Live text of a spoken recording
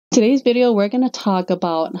Today's video, we're going to talk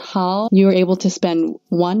about how you were able to spend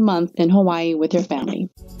 1 month in Hawaii with your family.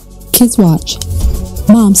 Kids watch.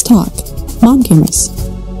 Moms talk. MomGamers.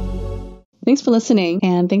 Thanks for listening,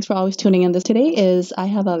 and thanks for always tuning in. I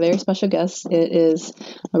have a very special guest. It is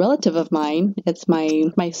a relative of mine. It's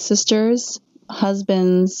my sister's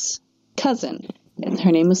husband's cousin.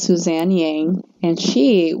 Her name is Suzanne Yang, and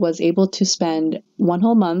she was able to spend 1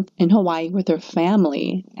 whole month in Hawaii with her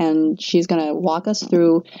family. And she's going to walk us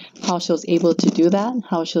through how she was able to do that,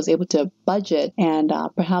 how she was able to budget, and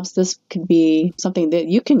perhaps this could be something that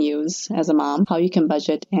you can use as a mom, how you can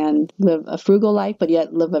budget and live a frugal life, but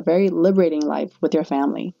yet live a very liberating life with your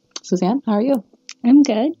family. Suzanne, how are you? I'm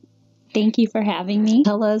good. Thank you for having me.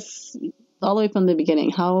 Tell us all the way from the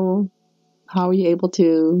beginning, how were you able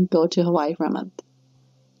to go to Hawaii for a month?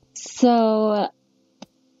 So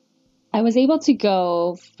I was able to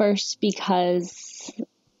go first because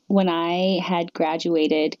when I had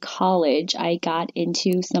graduated college, I got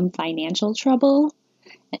into some financial trouble.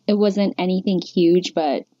 It wasn't anything huge,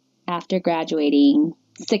 but after graduating,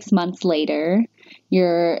 6 months later,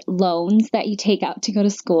 your loans that you take out to go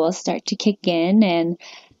to school start to kick in. And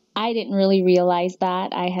I didn't really realize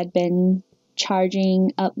that. I had been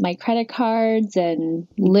charging up my credit cards and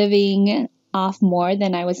living off more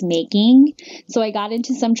than I was making. So I got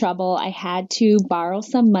into some trouble. I had to borrow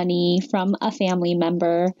some money from a family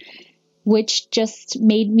member, which just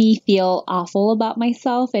made me feel awful about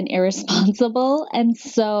myself and irresponsible. And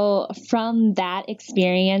so from that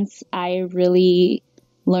experience, I really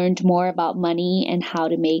learned more about money and how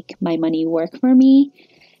to make my money work for me.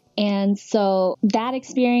 And so that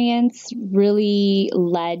experience really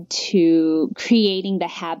led to creating the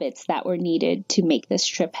habits that were needed to make this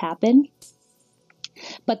trip happen.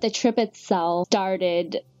 But the trip itself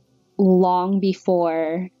started long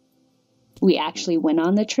before we actually went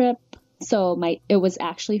on the trip. So it was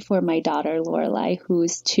actually for my daughter Lorelai,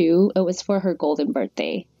 who's 2. It was for her golden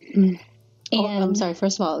birthday. And I'm sorry.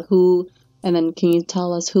 First of all, who? And then can you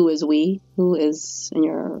tell us who is we? Who is in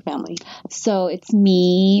your family? So it's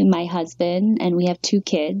me, my husband, and we have 2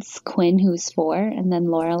 kids, Quinn, who's 4, and then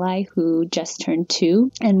Lorelai, who just turned 2.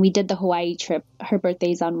 And we did the Hawaii trip. Her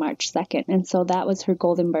birthday's on March 2nd. And so that was her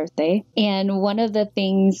golden birthday. And one of the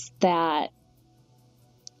things that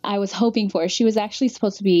I was hoping for, she was actually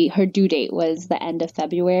supposed to be, her due date was the end of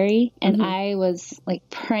February. And I was like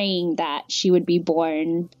praying that she would be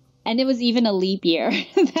born. And it was even a leap year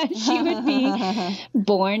that she would be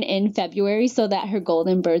born in February so that her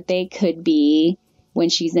golden birthday could be when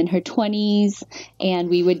she's in her 20s and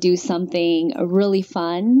we would do something really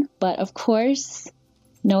fun. But of course,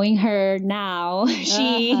 knowing her now,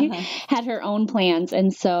 she had her own plans.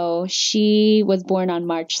 And so she was born on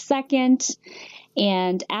March 2nd.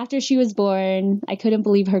 And after she was born, I couldn't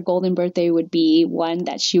believe her golden birthday would be one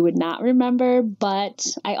that she would not remember. But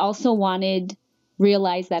I also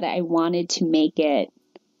realized that I wanted to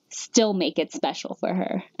still make it special for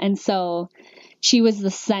her. And so she was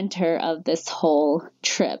the center of this whole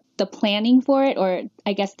trip. The planning for it, or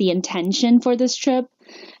I guess the intention for this trip,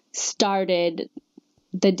 started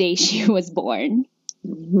the day she was born.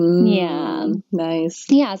 Yeah. Nice.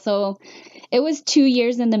 Yeah, so it was 2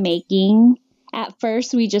 years in the making. At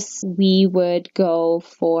first, we would go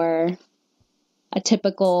for a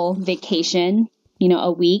typical vacation,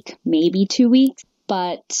 a week, maybe 2 weeks.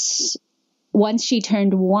 But once she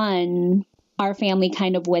turned 1, our family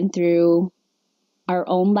kind of went through our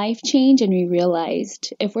own life change, and we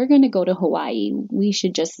realized if we're going to go to Hawaii, we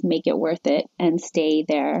should just make it worth it and stay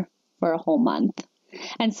there for a whole month.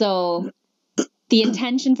 And so the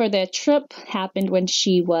intention for the trip happened when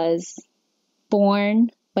she was born,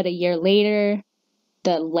 but a year later,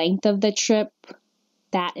 the length of the trip,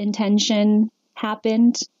 that intention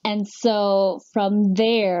happened. And so from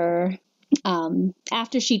there,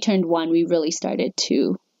 after she turned 1, we really started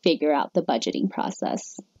to figure out the budgeting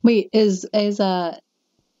process. Wait, as a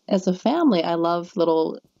family, I love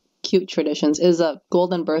little cute traditions. Is a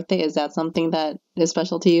golden birthday, is that something that is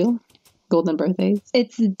special to you? Golden birthdays?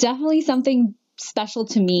 It's definitely something special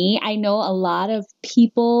to me. I know a lot of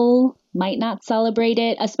people might not celebrate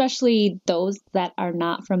it, especially those that are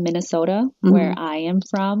not from Minnesota, where I am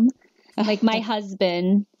from. Like my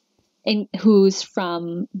husband, who's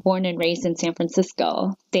born and raised in San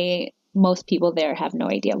Francisco, most people there have no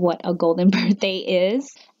idea what a golden birthday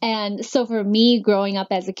is. And so for me, growing up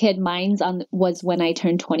as a kid, was when I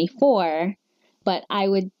turned 24. But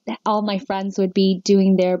all my friends would be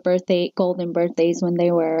doing their golden birthdays when they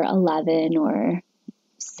were 11 or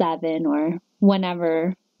 7 or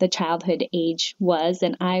whenever the childhood age was.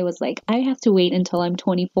 And I was like, I have to wait until I'm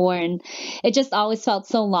 24. And it just always felt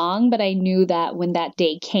so long, but I knew that when that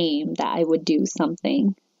day came that I would do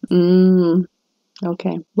something.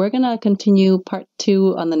 Okay, we're gonna continue part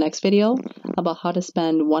 2 on the next video about how to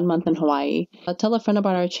spend 1 month in Hawaii. Tell a friend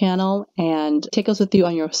about our channel and take us with you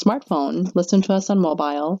on your smartphone. Listen to us on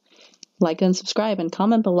mobile. Like and subscribe and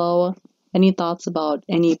comment below any thoughts about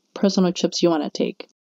any personal trips you want to take.